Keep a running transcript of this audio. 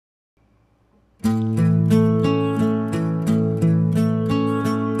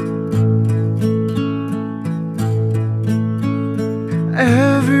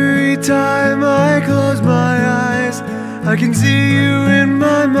Every time I close my eyes, I can see you in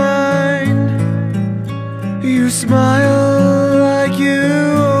my mind. You smile like you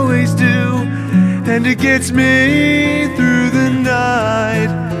always do, and it gets me through the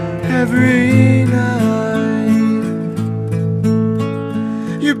night, every night.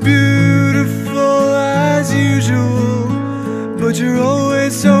 You're beautiful as usual, but you're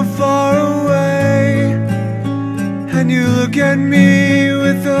always so far away. And you look at me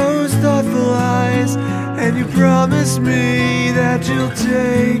with those thoughtful eyes, and you promise me that you'll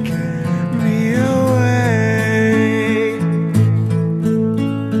take me away.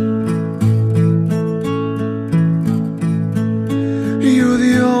 You're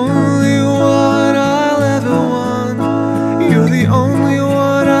the only one I'll ever want. You're the only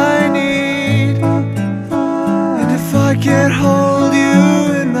one I need. And if I can't hold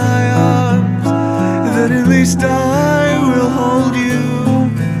you in my arms, then at least I will hold you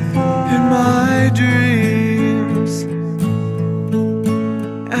in my dreams.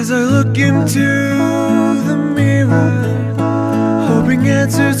 As I look into the mirror, hoping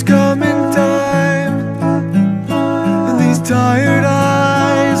answers come in time, and these tired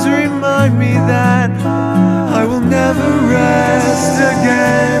eyes remind me that I will never rest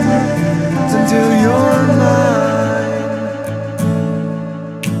again until you're mine.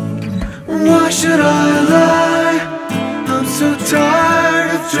 Why should I lie? I'm so tired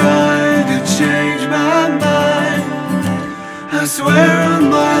of trying to change my mind. I swear on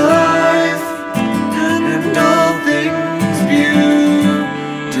my life and all things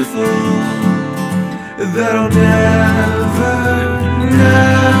beautiful that I'll never,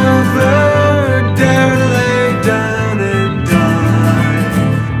 never dare to lay down and die.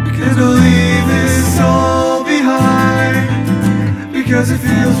 Because I'll leave this all behind, because it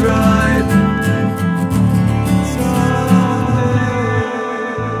feels right.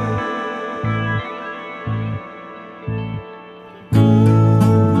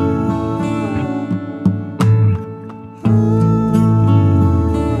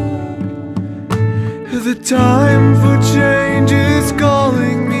 The time for change is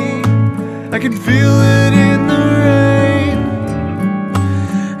calling me. I can feel it in the rain.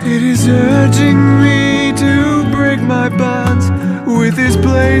 It is urging me to break my bonds with this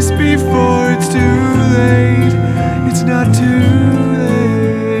place before it's too late. It's not too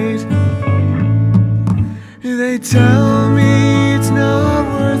late. They tell me it's not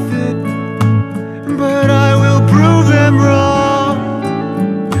worth it, but I will prove them wrong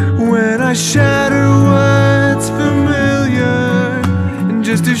when I shatter what's familiar, and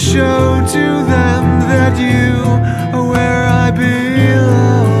just to show to them that you are where I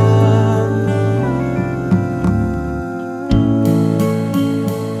belong.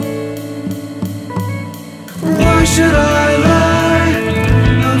 Why should I lie?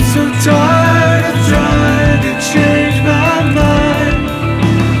 I'm so tired of trying to change my mind.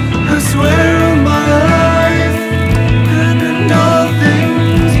 I swear on my life and all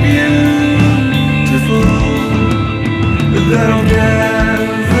things beautiful that I'll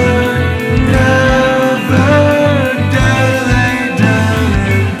never, never dare lay down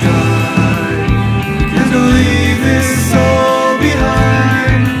and die. Because I'll leave this all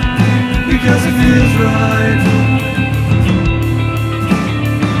behind, because it feels right.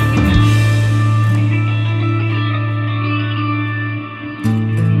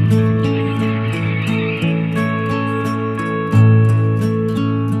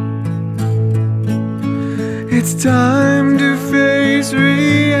 It's time to face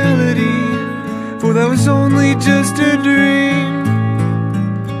reality, for that was only just a dream.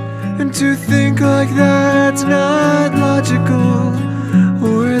 And to think like that's not logical,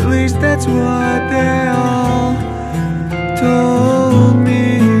 or at least that's what they all told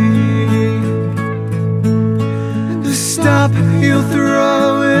me. To stop, you'll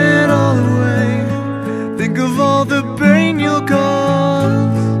throw it all away. Think of all the pain you'll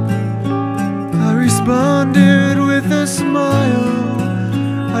cause. I responded with a smile.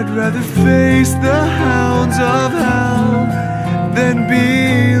 I'd rather face the hounds of hell